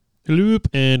Gloop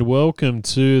and welcome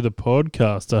to the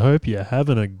podcast. I hope you're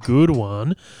having a good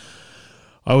one.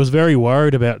 I was very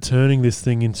worried about turning this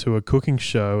thing into a cooking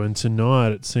show, and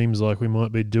tonight it seems like we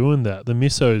might be doing that. The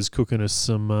misso's cooking us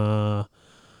some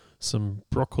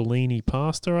broccolini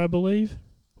pasta, I believe.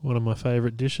 One of my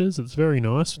favourite dishes. It's very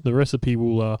nice. The recipe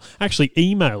will actually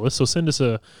email us or send us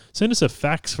a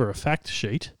fax for a fact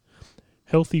sheet.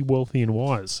 Healthy, wealthy, and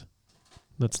wise.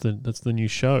 That's the new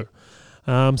show.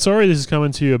 Sorry this is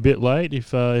coming to you a bit late.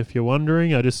 If you're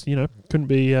wondering, I just couldn't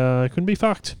be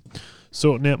fucked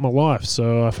sorting out my life,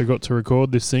 so I forgot to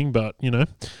record this thing. But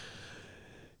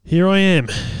here I am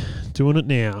doing it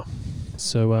now.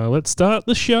 So let's start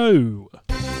the show.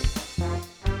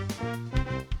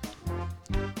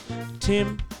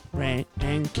 Tim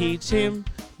Renky.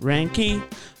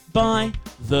 By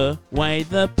the way,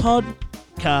 the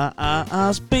podcast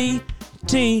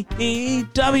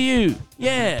BTW.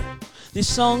 Yeah. This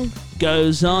song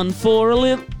goes on for a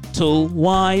little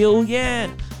while, yeah.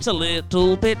 It's a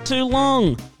little bit too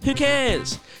long. Who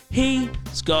cares?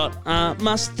 He's got a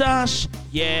mustache,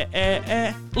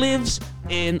 yeah. Lives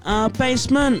in a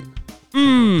basement.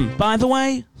 By the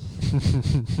way.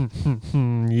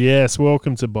 Yes,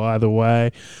 welcome to By the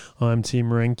Way. I'm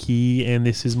Tim Renky, and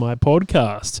this is my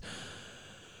podcast.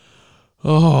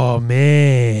 Oh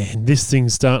man, this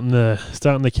thing's starting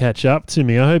to catch up to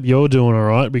me. I hope you're doing all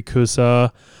right, because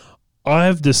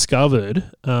I've discovered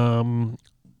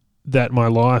that my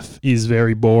life is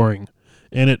very boring,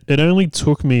 and it only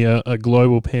took me a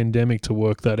global pandemic to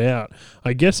work that out.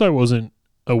 I guess I wasn't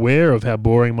aware of how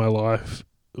boring my life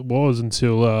was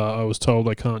until I was told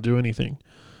I can't do anything.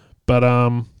 But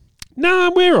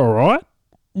we're all right.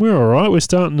 We're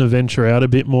starting to venture out a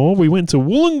bit more. We went to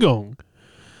Wollongong.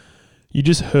 You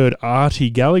just heard Artie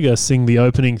Gallagher sing the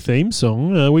opening theme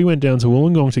song. We went down to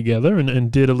Wollongong together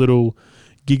and did a little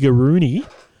gigaroony.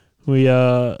 We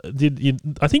did.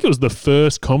 I think it was the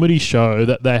first comedy show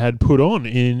that they had put on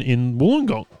in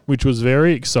Wollongong, which was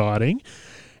very exciting.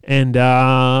 And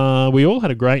we all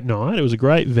had a great night. It was a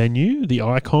great venue, the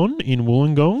Icon in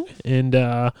Wollongong. And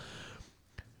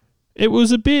it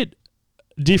was a bit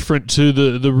different to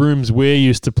the rooms we're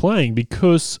used to playing,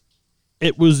 because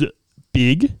it was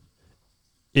big.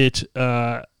 It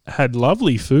had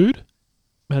lovely food,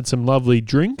 had some lovely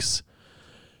drinks,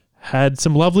 had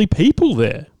some lovely people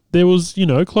there. There was,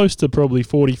 close to probably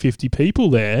 40, 50 people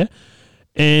there.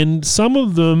 And some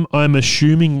of them, I'm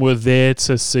assuming, were there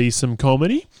to see some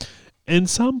comedy, and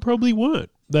some probably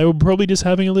weren't. They were probably just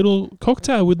having a little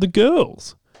cocktail with the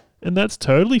girls, and that's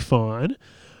totally fine.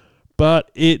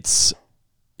 But it's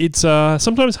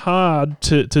sometimes hard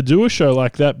to do a show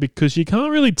like that, because you can't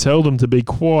really tell them to be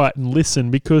quiet and listen,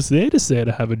 because they're just there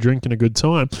to have a drink and a good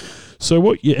time. So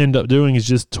what you end up doing is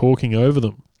just talking over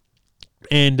them.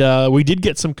 And we did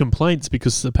get some complaints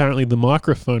because apparently the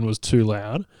microphone was too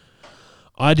loud.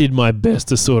 I did my best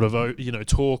to sort of,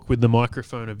 talk with the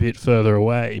microphone a bit further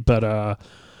away, but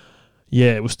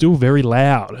it was still very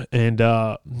loud, and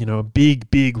a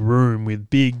big room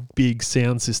with big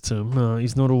sound system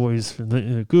is not always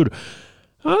good.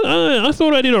 I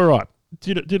thought I did all right.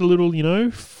 Did a little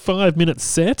 5-minute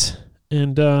set,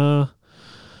 and I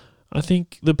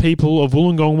think the people of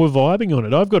Wollongong were vibing on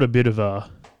it. I've got a bit of a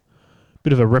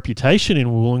reputation in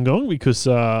Wollongong because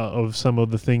of some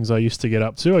of the things I used to get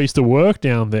up to. I used to work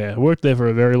down there. I worked there for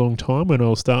a very long time when I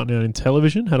was starting out in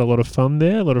television. Had a lot of fun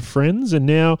there, a lot of friends. And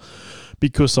now,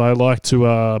 because I like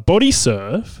to body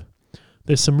surf,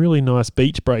 there's some really nice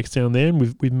beach breaks down there, and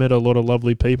we've met a lot of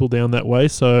lovely people down that way.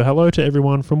 So hello to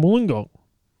everyone from Wollongong.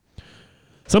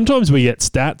 Sometimes we get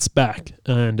stats back,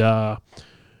 and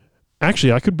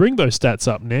actually, I could bring those stats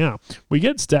up now. We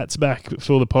get stats back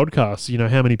for the podcast,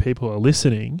 how many people are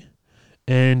listening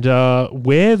and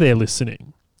where they're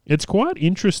listening. It's quite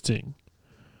interesting.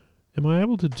 Am I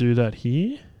able to do that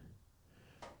here?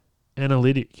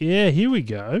 Analytic. Yeah, here we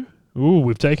go. Ooh,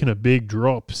 we've taken a big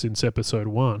drop since episode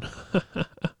 1.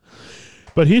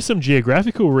 But here's some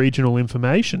geographical regional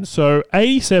information. So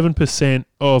 87%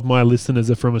 of my listeners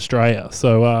are from Australia.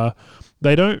 So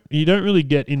you don't really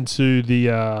get into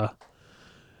the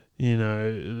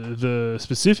the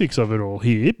specifics of it all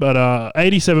here, but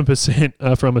 87%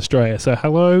 are from Australia. So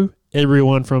hello,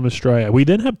 everyone from Australia. We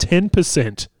then have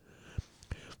 10%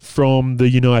 from the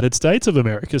United States of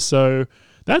America. So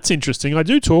that's interesting. I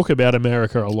do talk about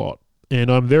America a lot,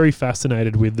 and I'm very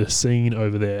fascinated with the scene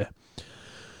over there.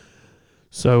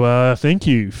 So thank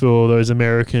you for those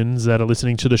Americans that are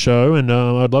listening to the show, and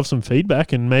I'd love some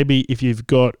feedback, and maybe if you've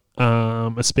got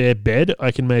a spare bed, I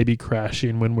can maybe crash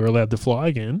in when we're allowed to fly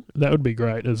again. That would be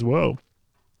great as well.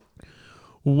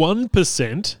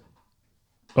 1%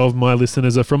 of my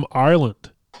listeners are from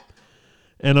Ireland.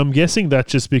 And I'm guessing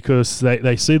that's just because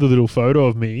they see the little photo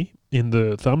of me in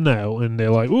the thumbnail and they're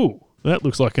like, ooh, that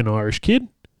looks like an Irish kid.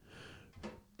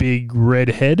 Big red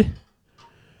head.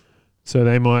 So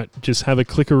they might just have a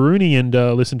clickaroony and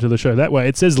listen to the show that way.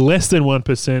 It says less than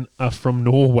 1% are from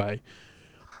Norway.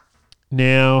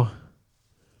 Now,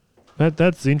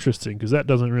 that's interesting because that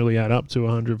doesn't really add up to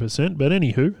 100%. But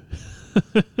anywho,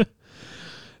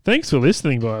 thanks for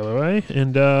listening, by the way.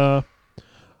 And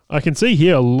I can see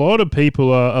here a lot of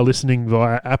people are listening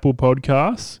via Apple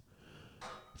Podcasts.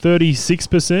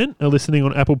 36% are listening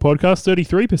on Apple Podcasts.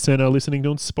 33% are listening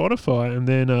on Spotify. And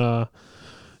then,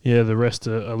 the rest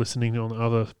are listening on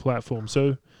other platforms.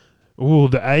 So,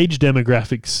 the age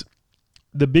demographics.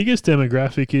 The biggest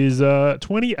demographic is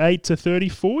 28 to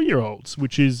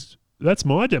 34-year-olds, that's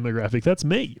my demographic. That's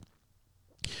me.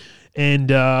 And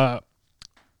 80%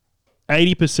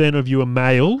 of you are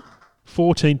male,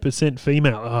 14%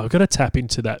 female. Oh, I've got to tap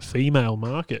into that female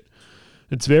market.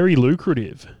 It's very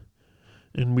lucrative.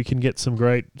 And we can get some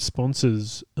great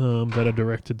sponsors that are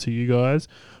directed to you guys.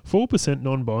 4%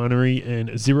 non-binary and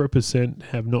 0%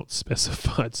 have not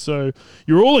specified. So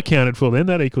you're all accounted for then.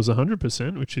 That equals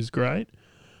 100%, which is great.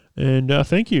 And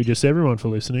thank you, just everyone, for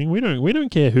listening. We don't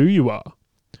care who you are.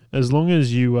 As long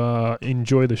as you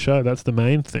enjoy the show, that's the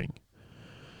main thing.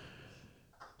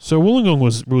 So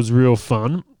Wollongong was real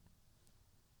fun.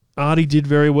 Artie did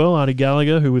very well, Artie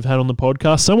Gallagher, who we've had on the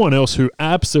podcast. Someone else who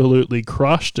absolutely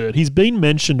crushed it. He's been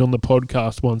mentioned on the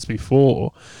podcast once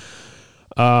before.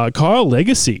 Kyle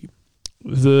Legacy.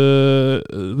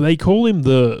 They call him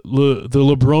the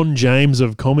LeBron James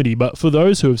of comedy, but for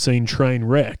those who have seen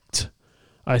Trainwrecked,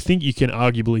 I think you can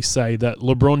arguably say that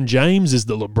LeBron James is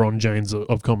the LeBron James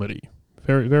of comedy.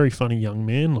 Very, very funny young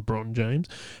man, LeBron James.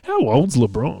 How old's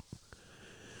LeBron?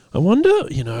 I wonder,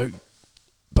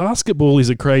 basketball is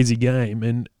a crazy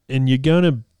game, and you're going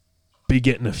to be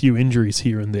getting a few injuries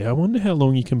here and there. I wonder how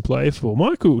long you can play for.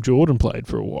 Michael Jordan played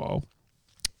for a while.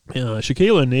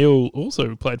 Shaquille O'Neal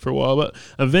also played for a while, but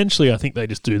eventually I think they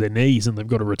just do their knees and they've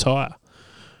got to retire.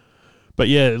 But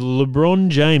yeah, LeBron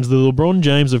James, the LeBron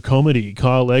James of comedy,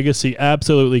 Kyle Legacy,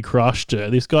 absolutely crushed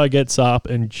it. This guy gets up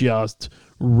and just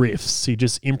riffs. He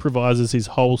just improvises his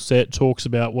whole set, talks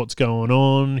about what's going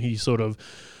on. He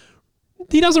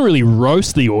doesn't really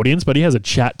roast the audience, but he has a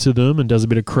chat to them and does a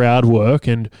bit of crowd work,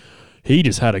 and he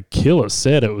just had a killer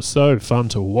set. It was so fun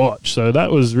to watch. So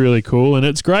that was really cool, and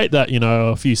it's great that,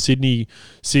 a few Sydney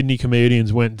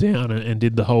comedians went down and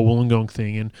did the whole Wollongong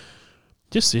thing, and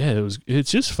it's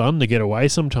just fun to get away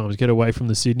sometimes, get away from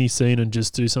the Sydney scene and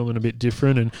just do something a bit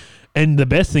different. And the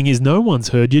best thing is no one's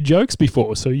heard your jokes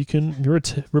before, so you can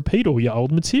repeat all your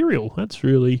old material. That's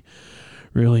really,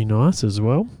 really nice as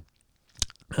well.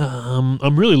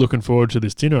 I'm really looking forward to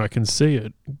this dinner. I can see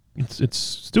it. It's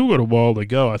still got a while to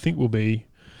go. I think we'll be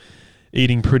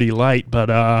eating pretty late, but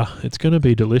it's going to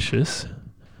be delicious.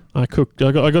 I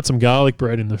got some garlic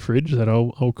bread in the fridge that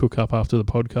I'll cook up after the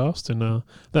podcast, and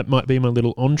that might be my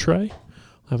little entree.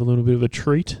 I'll have a little bit of a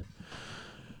treat.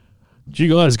 Do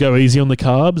you guys go easy on the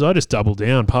carbs? I just double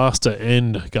down, pasta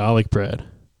and garlic bread.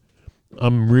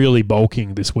 I'm really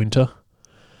bulking this winter.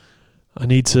 I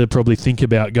need to probably think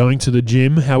about going to the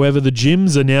gym. However, the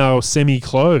gyms are now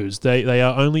semi-closed. They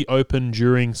are only open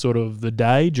during sort of the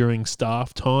day, during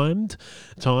staff times,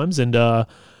 and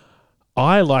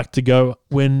I like to go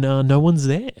when no one's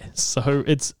there. So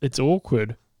it's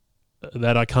awkward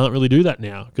that I can't really do that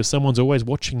now because someone's always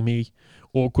watching me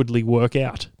awkwardly work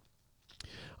out.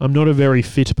 I'm not a very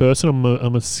fit person.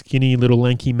 I'm a skinny little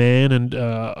lanky man, and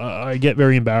I get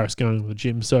very embarrassed going to the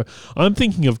gym. So I'm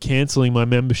thinking of cancelling my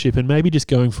membership and maybe just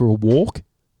going for a walk.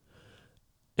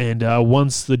 And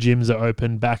once the gyms are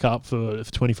open back up for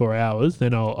 24 hours,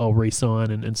 then I'll re-sign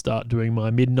and start doing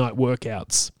my midnight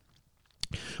workouts.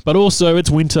 But also, it's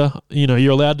winter.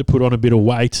 You're allowed to put on a bit of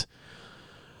weight.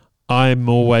 I'm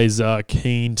always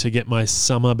keen to get my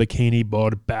summer bikini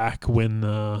bod back when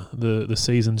the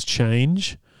seasons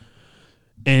change.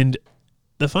 And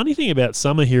the funny thing about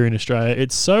summer here in Australia,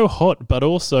 it's so hot, but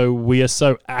also we are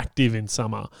so active in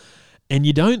summer. And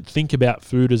you don't think about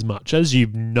food as much. As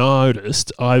you've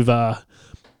noticed, I've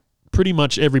pretty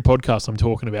much every podcast I'm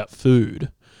talking about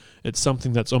food. It's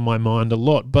something that's on my mind a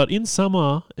lot. But in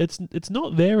summer, it's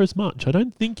not there as much. I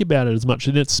don't think about it as much.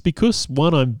 And it's because,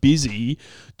 one, I'm busy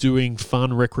doing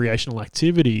fun recreational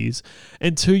activities.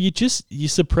 And two, you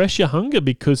suppress your hunger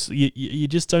because you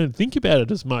just don't think about it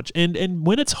as much. And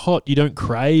when it's hot, you don't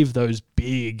crave those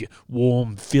big,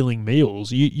 warm, filling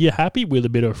meals. You're happy with a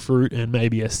bit of fruit and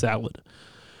maybe a salad.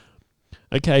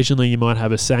 Occasionally, you might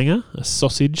have a sanger, a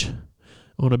sausage,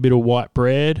 on a bit of white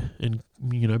bread and,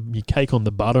 your cake on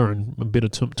the butter and a bit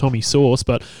of Tommy sauce.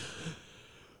 But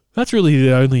that's really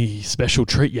the only special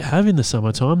treat you have in the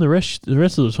summertime. The rest of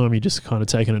the time, you're just kind of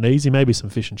taking it easy. Maybe some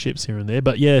fish and chips here and there.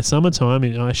 But yeah, summertime,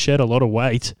 I shed a lot of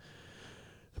weight.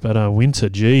 But winter,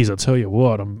 geez, I tell you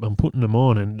what, I'm putting them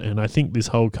on. And I think this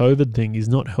whole COVID thing is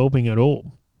not helping at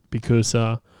all, because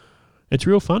it's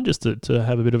real fun just to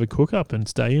have a bit of a cook-up and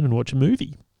stay in and watch a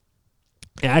movie.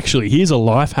 Actually, here's a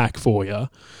life hack for you.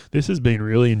 This has been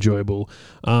really enjoyable.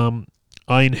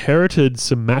 I inherited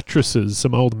some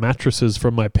old mattresses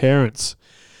from my parents.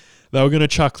 They were going to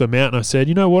chuck them out, and I said,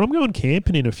 you know what, I'm going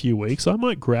camping in a few weeks. I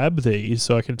might grab these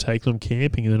so I can take them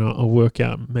camping, and then I'll work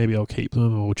out, maybe I'll keep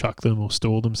them or chuck them or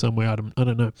store them somewhere. I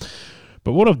don't know.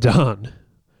 But what I've done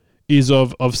is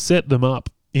I've set them up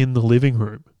in the living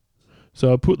room.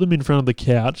 So I put them in front of the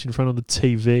couch, in front of the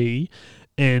TV,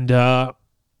 and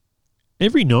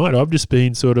every night I've just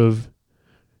been sort of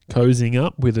cozying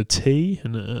up with a tea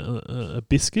and a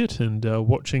biscuit and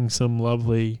watching some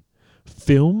lovely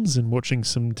films and watching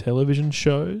some television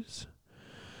shows.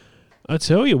 I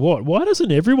tell you what, why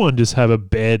doesn't everyone just have a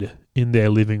bed in their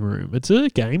living room? It's a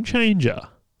game changer.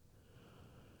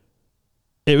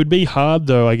 It would be hard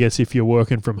though, I guess, if you're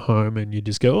working from home and you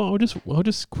just go, I'll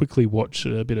just quickly watch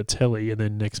a bit of telly, and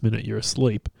then next minute you're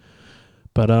asleep.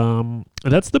 But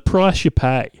that's the price you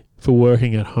pay for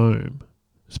working at home,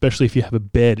 especially if you have a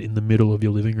bed in the middle of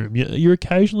your living room. You're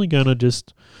occasionally going to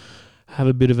just have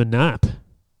a bit of a nap.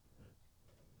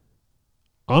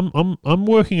 I'm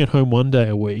working at home one day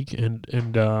a week, and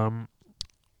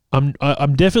I'm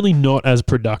definitely not as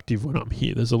productive when I'm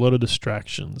here. There's a lot of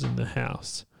distractions in the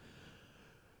house.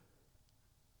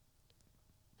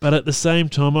 But at the same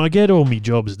time, I get all my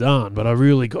jobs done, but I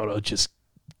really got to just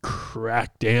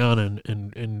crack down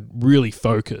and really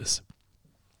focus.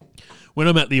 When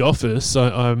I'm at the office,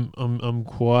 I'm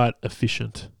quite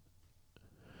efficient.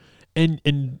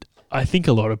 And I think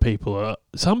a lot of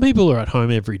some people are at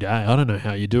home every day. I don't know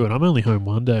how you do it. I'm only home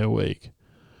one day a week.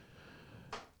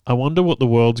 I wonder what the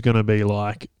world's going to be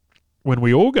like when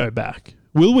we all go back.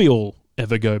 Will we all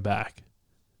ever go back?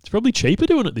 It's probably cheaper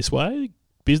doing it this way.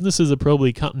 Businesses are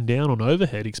probably cutting down on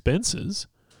overhead expenses.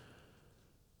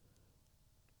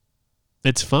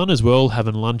 It's fun as well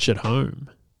having lunch at home.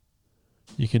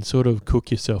 You can sort of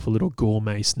cook yourself a little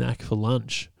gourmet snack for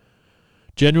lunch.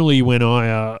 Generally, when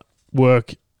I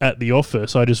work at the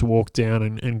office, I just walk down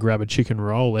and grab a chicken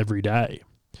roll every day.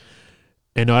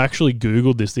 And I actually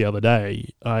Googled this the other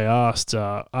day. I asked,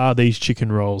 are these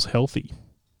chicken rolls healthy?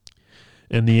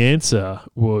 And the answer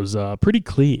was pretty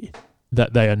clear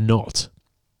that they are not.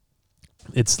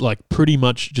 It's like pretty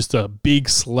much just a big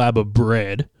slab of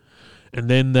bread, and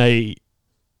then they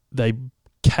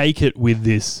cake it with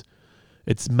this.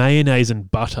 It's mayonnaise and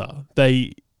butter.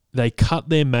 They cut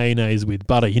their mayonnaise with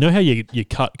butter. You know how you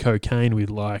cut cocaine with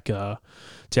like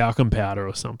talcum powder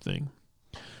or something?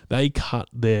 They cut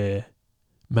their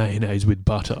mayonnaise with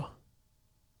butter.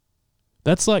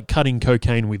 That's like cutting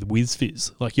cocaine with Whiz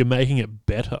Fizz. Like, you're making it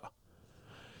better.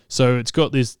 So it's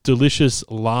got this delicious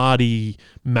lardy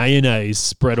mayonnaise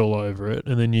spread all over it,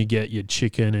 and then you get your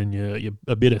chicken and your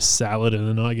a bit of salad, and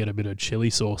then I get a bit of chili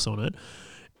sauce on it.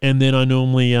 And then I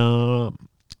normally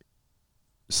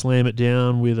slam it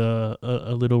down with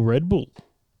a little Red Bull.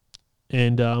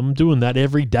 And I'm doing that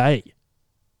every day.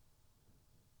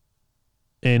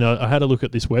 And I had a look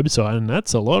at this website, and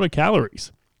that's a lot of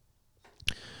calories.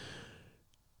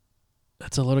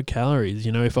 That's a lot of calories.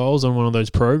 You know, if I was on one of those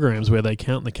programs where they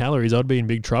count the calories, I'd be in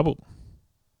big trouble.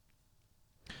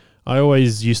 I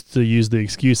always used to use the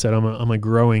excuse that I'm a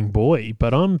growing boy,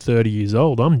 but I'm 30 years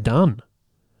old. I'm done.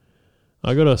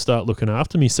 I got to start looking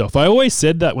after myself. I always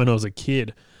said that when I was a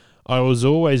kid. I was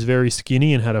always very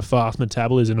skinny and had a fast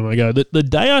metabolism. And I go, the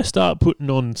day I start putting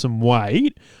on some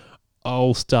weight,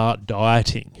 I'll start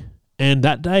dieting. And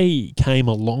that day came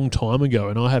a long time ago,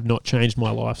 and I have not changed my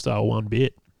lifestyle one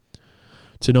bit.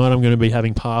 Tonight I'm going to be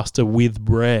having pasta with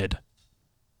bread.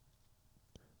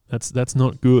 That's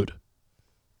not good.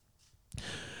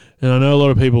 And I know a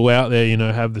lot of people out there, you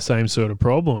know, have the same sort of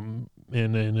problem,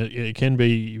 and it can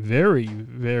be very,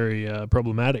 very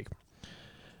problematic.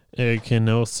 It can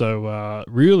also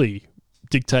really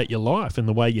dictate your life and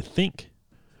the way you think.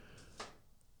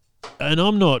 And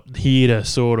I'm not here to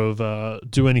sort of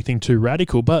do anything too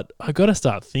radical, but I got to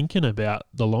start thinking about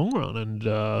the long run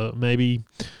and maybe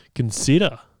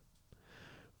consider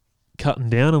cutting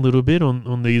down a little bit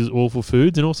on these awful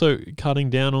foods, and also cutting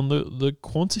down on the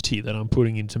quantity that I'm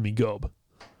putting into me gob.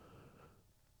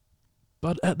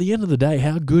 But at the end of the day,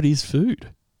 how good is food?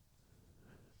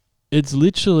 It's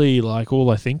literally like all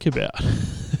I think about.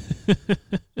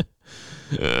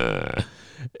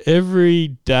 Every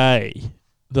day,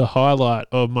 the highlight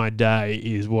of my day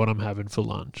is what I'm having for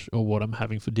lunch or what I'm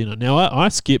having for dinner. Now, I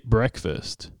skip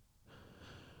breakfast.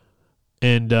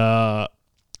 And I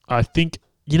think,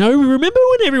 remember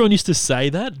when everyone used to say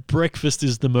that? Breakfast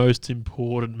is the most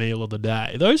important meal of the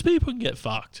day. Those people can get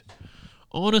fucked.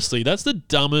 Honestly, that's the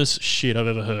dumbest shit I've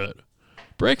ever heard.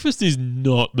 Breakfast is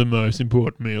not the most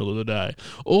important meal of the day.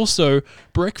 Also,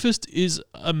 breakfast is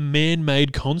a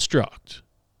man-made construct.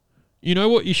 You know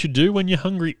what you should do when you're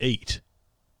hungry? Eat.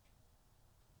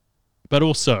 But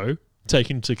also, take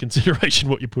into consideration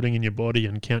what you're putting in your body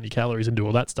and count your calories and do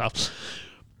all that stuff.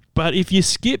 But if you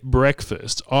skip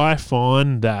breakfast, I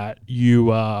find that you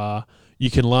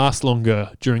can last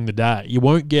longer during the day. You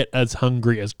won't get as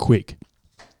hungry as quick.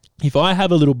 If I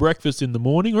have a little breakfast in the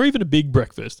morning or even a big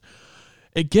breakfast,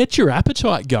 it gets your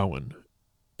appetite going.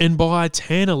 And by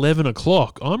 10, 11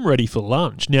 o'clock, I'm ready for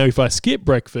lunch. Now, if I skip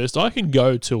breakfast, I can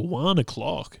go till 1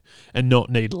 o'clock and not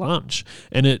need lunch.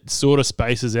 And it sort of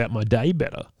spaces out my day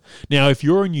better. Now, if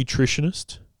you're a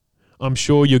nutritionist, I'm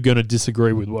sure you're going to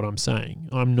disagree with what I'm saying.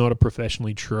 I'm not a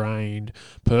professionally trained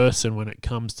person when it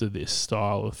comes to this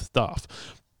style of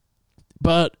stuff.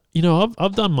 But,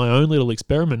 I've done my own little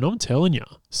experiment, and I'm telling you,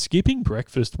 skipping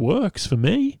breakfast works for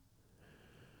me.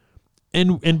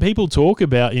 And people talk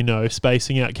about,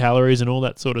 spacing out calories and all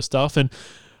that sort of stuff, and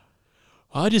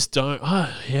I just don't.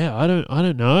 I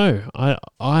don't know.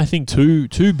 I think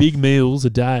two big meals a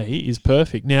day is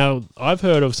perfect. Now, I've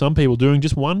heard of some people doing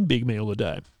just one big meal a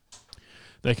day.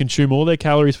 They consume all their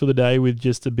calories for the day with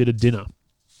just a bit of dinner,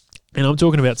 and I'm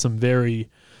talking about some very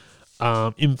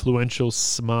influential,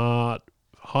 smart,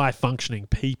 high functioning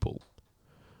people.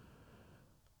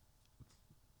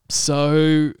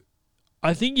 So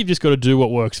I think you've just got to do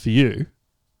what works for you.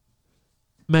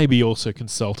 Maybe also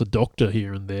consult a doctor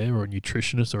here and there, or a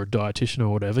nutritionist or a dietitian or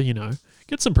whatever,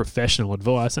 Get some professional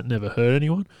advice. That never hurt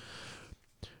anyone.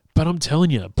 But I'm telling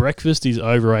you, breakfast is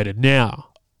overrated. Now,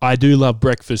 I do love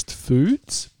breakfast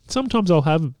foods. Sometimes I'll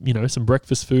have, some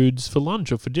breakfast foods for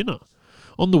lunch or for dinner.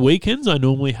 On the weekends, I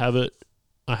normally have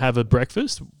a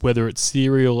breakfast, whether it's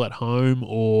cereal at home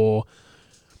or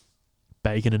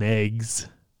bacon and eggs.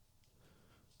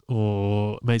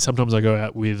 Or sometimes I go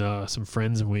out with some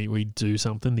friends and we do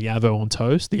something. The avocado on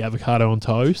toast,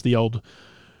 the old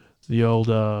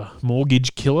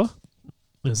mortgage killer,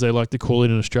 as they like to call it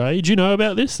in Australia. Do you know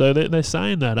about this? So they're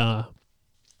saying that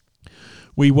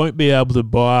we won't be able to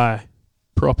buy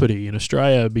property in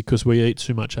Australia because we eat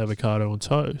too much avocado on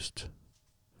toast.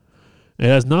 It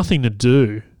has nothing to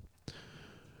do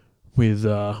with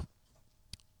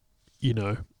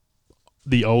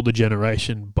the older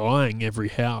generation buying every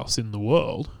house in the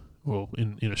world, well,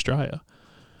 in Australia.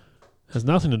 Has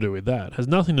nothing to do with that. Has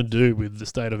nothing to do with the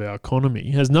state of our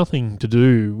economy. Has nothing to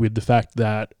do with the fact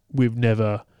that we've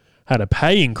never had a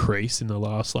pay increase in the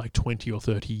last 20 or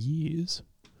 30 years.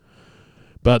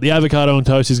 But the avocado on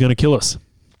toast is going to kill us.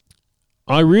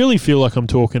 I really feel like I'm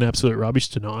talking absolute rubbish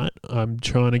tonight. I'm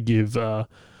trying to give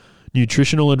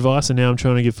nutritional advice, and now I'm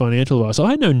trying to give financial advice.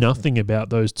 I know nothing about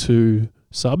those two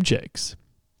subjects.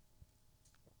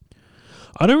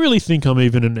 I don't really think I'm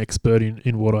even an expert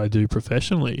in what I do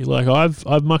professionally.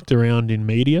 I've mucked around in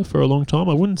media for a long time.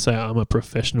 I wouldn't say I'm a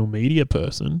professional media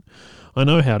person. I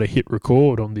know how to hit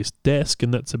record on this desk,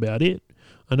 and that's about it.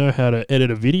 I know how to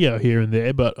edit a video here and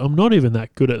there, but I'm not even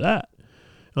that good at that.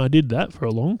 I did that for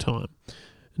a long time.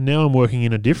 Now I'm working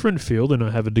in a different field and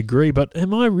I have a degree, but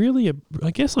am I really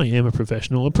I guess I am a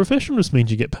professional. A professional just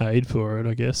means you get paid for it,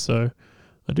 I guess, so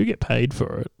I do get paid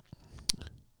for it.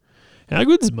 How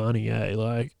good's money,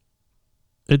 eh?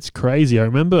 It's crazy. I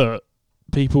remember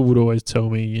people would always tell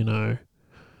me,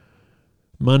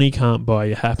 money can't buy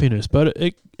you happiness, but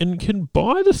it can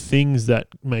buy the things that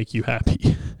make you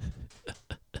happy.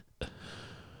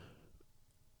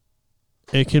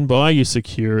 It can buy you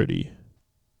security.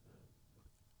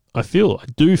 I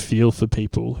do feel for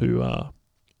people who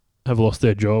have lost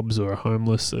their jobs or are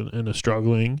homeless and are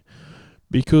struggling,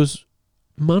 because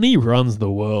money runs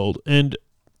the world. And,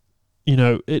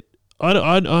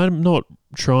 I'm not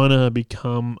trying to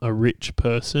become a rich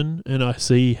person, and I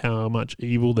see how much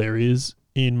evil there is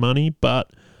in money,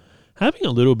 but having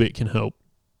a little bit can help.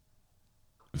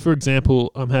 For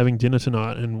example, I'm having dinner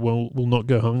tonight and will not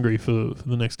go hungry for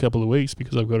the next couple of weeks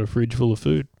because I've got a fridge full of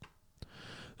food.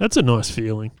 That's a nice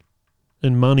feeling.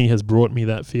 And money has brought me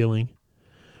that feeling.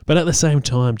 But at the same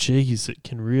time, geez, it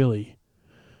can really,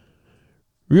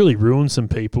 really ruin some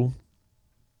people.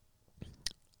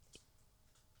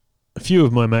 A few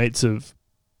of my mates have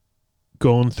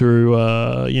gone through,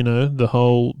 the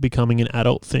whole becoming an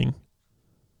adult thing.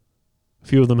 A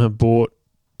few of them have bought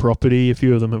property. A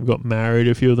few of them have got married.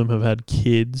 A few of them have had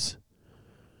kids.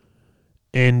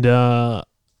 And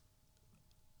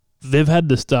they've had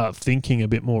to start thinking a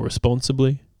bit more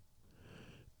responsibly.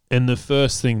 And the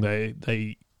first thing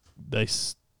they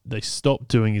stop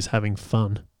doing is having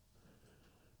fun.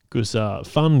 Because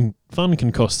fun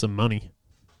can cost some money.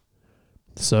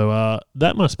 So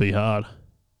that must be hard.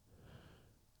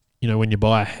 You know, when you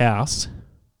buy a house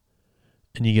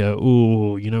and you go,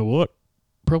 "Ooh, you know what?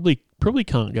 Probably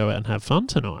can't go out and have fun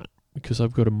tonight because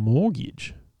I've got a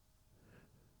mortgage."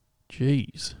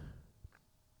 Jeez.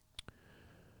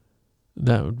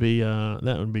 That would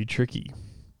be tricky.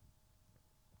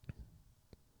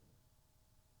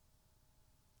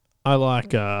 I like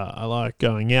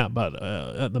going out, but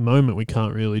at the moment we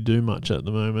can't really do much at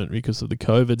the moment because of the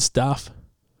COVID stuff.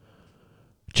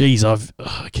 Jeez,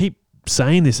 I keep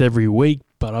saying this every week,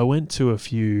 but I went to a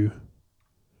few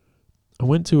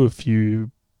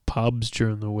pubs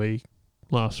during the week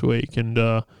last week,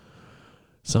 and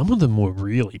some of them were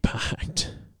really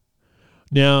packed.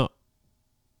 Now,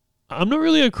 I'm not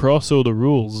really across all the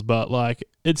rules, but like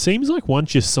it seems like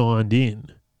once you're signed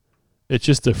in, it's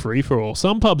just a free-for-all.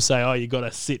 Some pubs say, "Oh, you got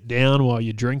to sit down while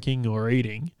you're drinking or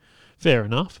eating." Fair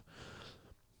enough.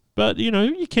 But, you know,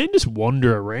 you can just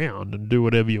wander around and do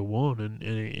whatever you want and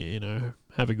you know,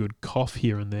 have a good cough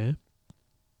here and there.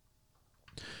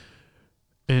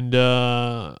 And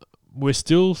we're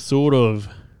still sort of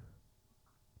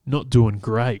not doing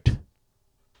great.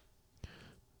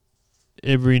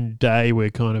 Every day we're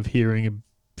kind of hearing a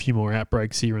few more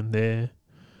outbreaks here and there.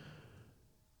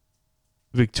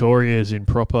 Victoria's in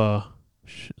proper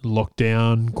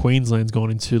lockdown. Queensland's gone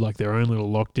into like their own little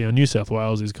lockdown. New South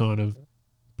Wales is kind of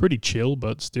pretty chill,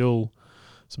 but still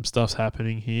some stuff's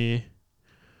happening here.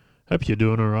 Hope you're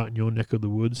doing all right in your neck of the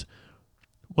woods.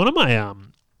 One of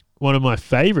my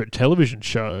favourite television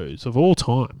shows of all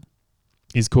time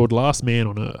is called Last Man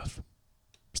on Earth,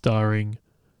 starring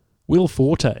Will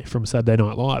Forte from Saturday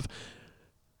Night Live.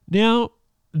 Now,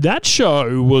 that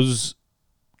show was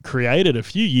created a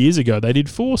few years ago. They did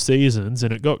 4 seasons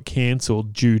and it got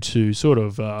cancelled due to sort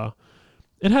of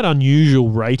it had unusual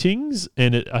ratings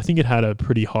and I think it had a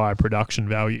pretty high production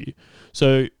value.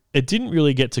 So it didn't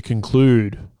really get to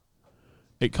conclude.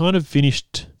 It kind of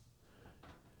finished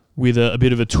with a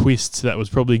bit of a twist that was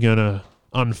probably going to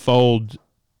unfold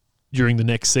during the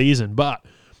next season. But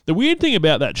the weird thing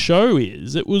about that show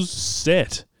is it was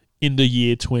set in the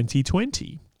year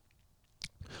 2020.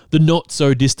 The not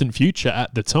so distant future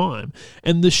at the time.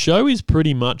 And the show is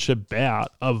pretty much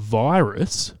about a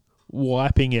virus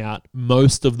wiping out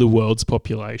most of the world's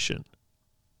population.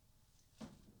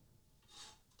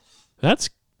 That's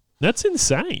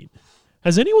insane.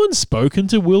 Has anyone spoken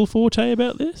to Will Forte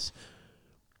about this?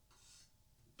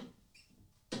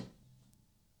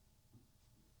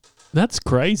 That's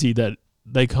crazy that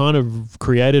they kind of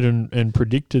created and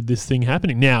predicted this thing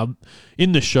happening. Now,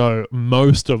 in the show,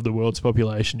 most of the world's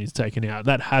population is taken out.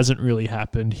 That hasn't really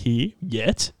happened here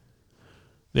yet.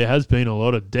 There has been a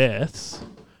lot of deaths.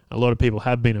 A lot of people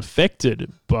have been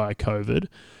affected by COVID.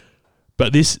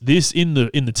 But this in the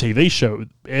TV show,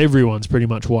 everyone's pretty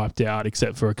much wiped out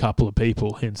except for a couple of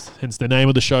people. Hence the name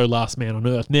of the show, Last Man on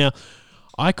Earth. Now,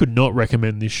 I could not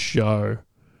recommend this show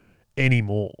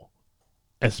anymore.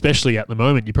 Especially at the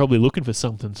moment, you're probably looking for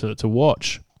something to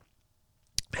watch.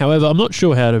 However, I'm not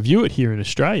sure how to view it here in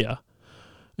Australia.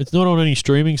 It's not on any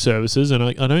streaming services, and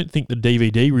I don't think the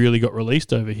DVD really got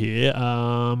released over here.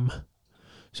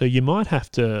 So you might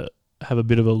have to have a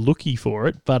bit of a lookie for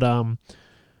it. But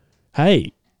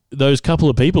hey, those couple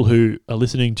of people who are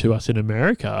listening to us in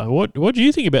America, what do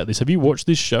you think about this? Have you watched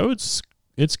this show?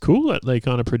 It's cool that they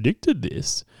kind of predicted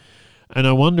this. And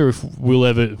I wonder if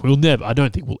I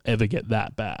don't think we'll ever get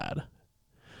that bad.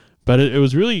 But it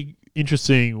was really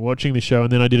interesting watching the show,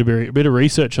 and then I did a bit of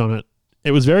research on it.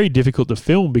 It was very difficult to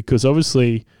film because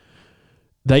obviously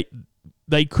they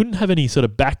couldn't have any sort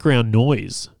of background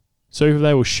noise. So if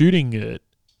they were shooting it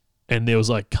and there was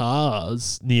like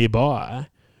cars nearby,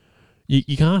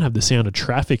 you can't have the sound of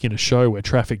traffic in a show where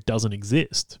traffic doesn't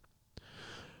exist.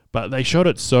 But they shot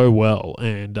it so well,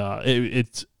 and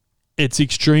it's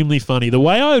extremely funny. The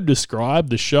way I would describe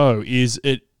the show is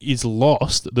it is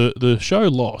Lost. The show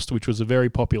Lost, which was a very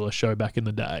popular show back in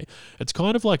the day. It's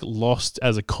kind of like Lost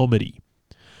as a comedy.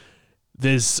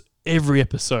 There's every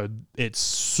episode, it's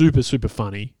super, super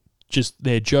funny. Just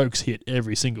their jokes hit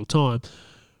every single time.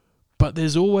 But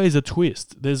there's always a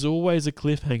twist. There's always a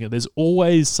cliffhanger. There's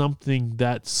always something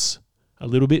that's a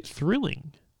little bit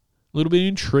thrilling, a little bit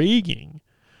intriguing,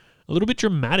 a little bit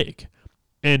dramatic.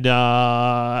 And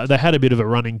they had a bit of a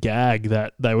running gag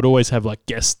that they would always have like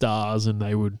guest stars and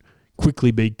they would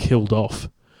quickly be killed off,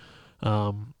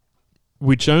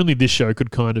 which only this show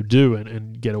could kind of do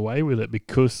and get away with it,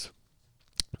 because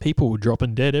people were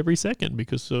dropping dead every second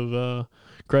because of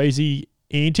crazy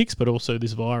antics, but also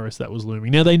this virus that was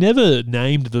looming. Now, they never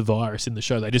named the virus in the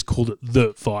show. They just called it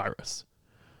the virus,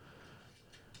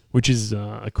 which is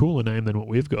a cooler name than what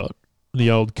we've got. The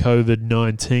old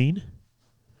COVID-19,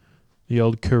 the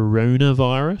old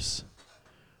coronavirus.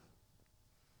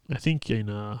 I think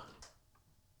in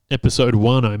episode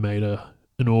 1 I made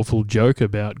an awful joke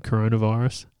about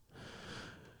coronavirus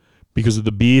because of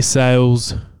the beer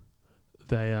sales.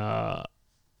 The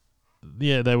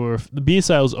beer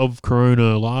sales of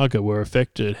Corona Lager were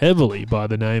affected heavily by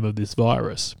the name of this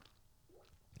virus.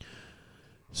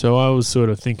 So I was sort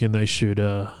of thinking they should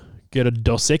get a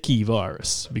Dos Equis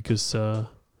virus, because no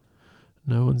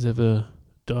one's ever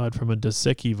died from a Dos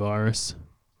Equis virus.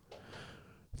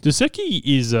 Dos Equis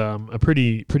is a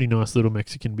pretty nice little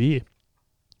Mexican beer.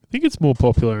 I think it's more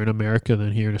popular in America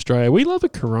than here in Australia. We love a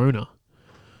Corona.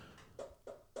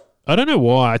 I don't know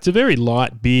why. It's a very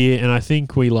light beer, and I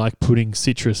think we like putting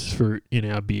citrus fruit in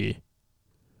our beer.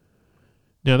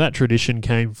 Now, that tradition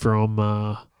came from,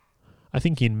 I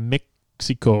think in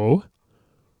Mexico,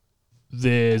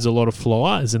 there's a lot of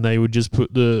flies, and they would just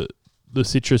put the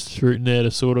citrus fruit in there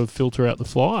to sort of filter out the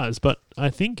flies. But I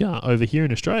think over here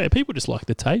in Australia, people just like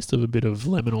the taste of a bit of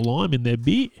lemon or lime in their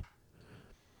beer.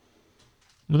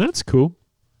 And that's cool.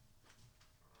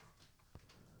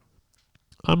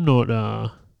 I'm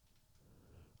not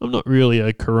really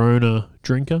a Corona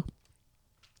drinker.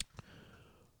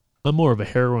 I'm more of a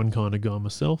heroin kind of guy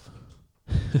myself.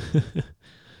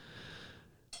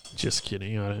 Just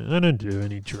kidding. I don't do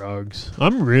any drugs.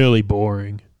 I'm really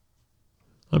boring.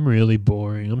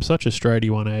 I'm such a straighty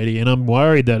 180, and I'm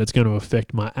worried that it's going to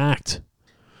affect my act.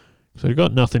 So I've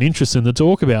got nothing interesting to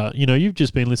talk about. You know, you've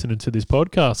just been listening to this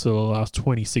podcast for the last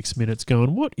 26 minutes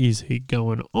going, what is he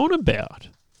going on about?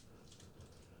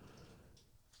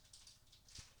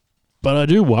 But I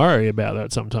do worry about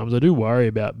that sometimes. I do worry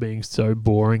about being so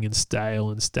boring and stale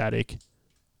and static.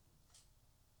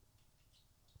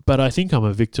 But I think I'm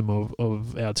a victim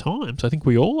of our times. I think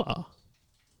we all are.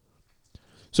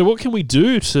 So what can we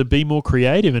do to be more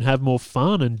creative and have more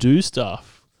fun and do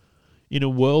stuff in a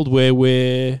world where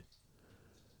we're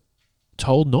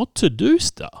told not to do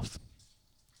stuff?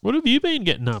 What have you been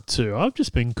getting up to? I've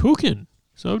just been cooking.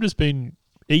 So I've just been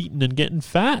eating and getting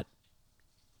fat.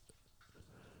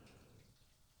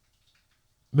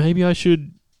 Maybe I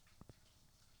should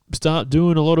start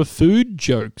doing a lot of food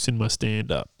jokes in my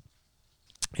stand-up.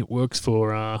 It works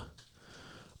for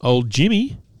old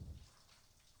Jimmy.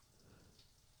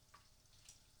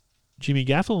 Jimmy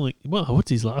Gaffel. Well, what's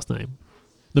his last name?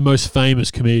 The most famous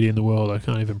comedian in the world. I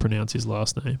can't even pronounce his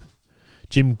last name.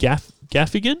 Jim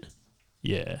Gaffigan?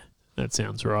 Yeah, that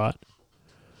sounds right.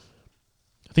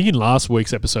 I think in last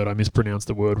week's episode I mispronounced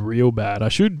the word real bad. I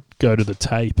should go to the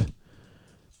tape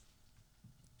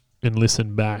and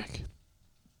listen back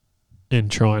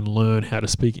and try and learn how to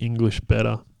speak English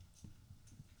better.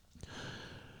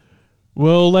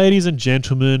 Well, ladies and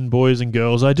gentlemen, boys and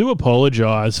girls, I do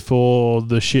apologise for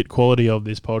the shit quality of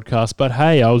this podcast, but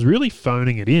hey, I was really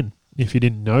phoning it in, if you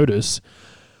didn't notice.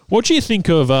 What do you think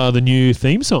of the new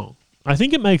theme song? I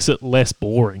think it makes it less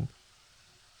boring.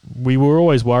 We were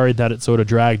always worried that it sort of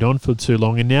dragged on for too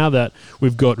long, and now that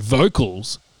we've got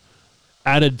vocals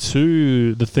added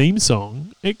to the theme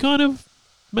song, it kind of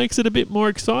makes it a bit more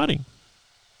exciting.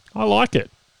 I like it.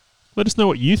 Let us know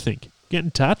what you think. Get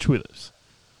in touch with us.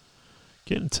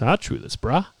 Get in touch with us,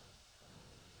 bruh.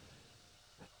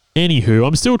 Anywho,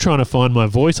 I'm still trying to find my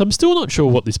voice. I'm still not sure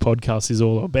what this podcast is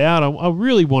all about. I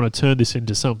really want to turn this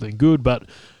into something good, but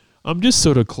I'm just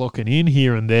sort of clocking in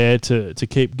here and there to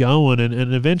keep going,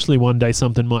 and eventually one day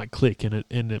something might click and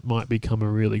it might become a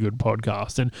really good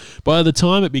podcast. And by the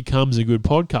time it becomes a good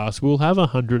podcast, we'll have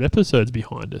 100 episodes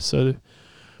behind us. So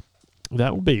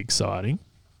that will be exciting.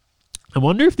 I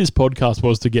wonder if this podcast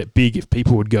was to get big, if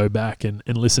people would go back and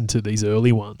listen to these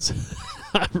early ones.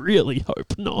 I really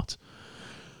hope not.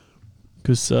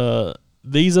 Because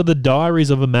these are the diaries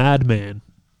of a madman.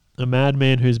 A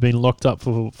madman who's been locked up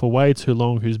for way too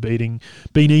long, who's been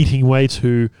eating way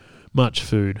too much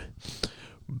food.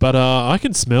 But I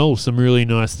can smell some really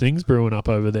nice things brewing up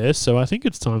over there, so I think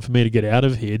it's time for me to get out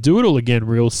of here. Do it all again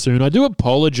real soon. I do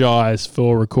apologise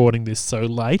for recording this so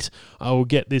late. I will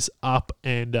get this up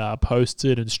and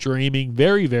posted and streaming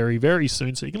very, very, very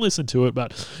soon, so you can listen to it.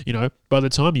 But, you know, by the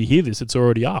time you hear this, it's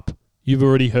already up. You've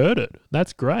already heard it.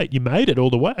 That's great. You made it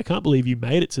all the way. I can't believe you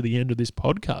made it to the end of this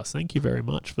podcast. Thank you very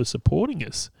much for supporting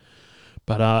us.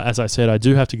 But as I said, I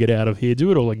do have to get out of here.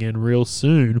 Do it all again real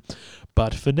soon.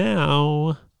 But for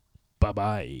now,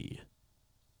 bye-bye.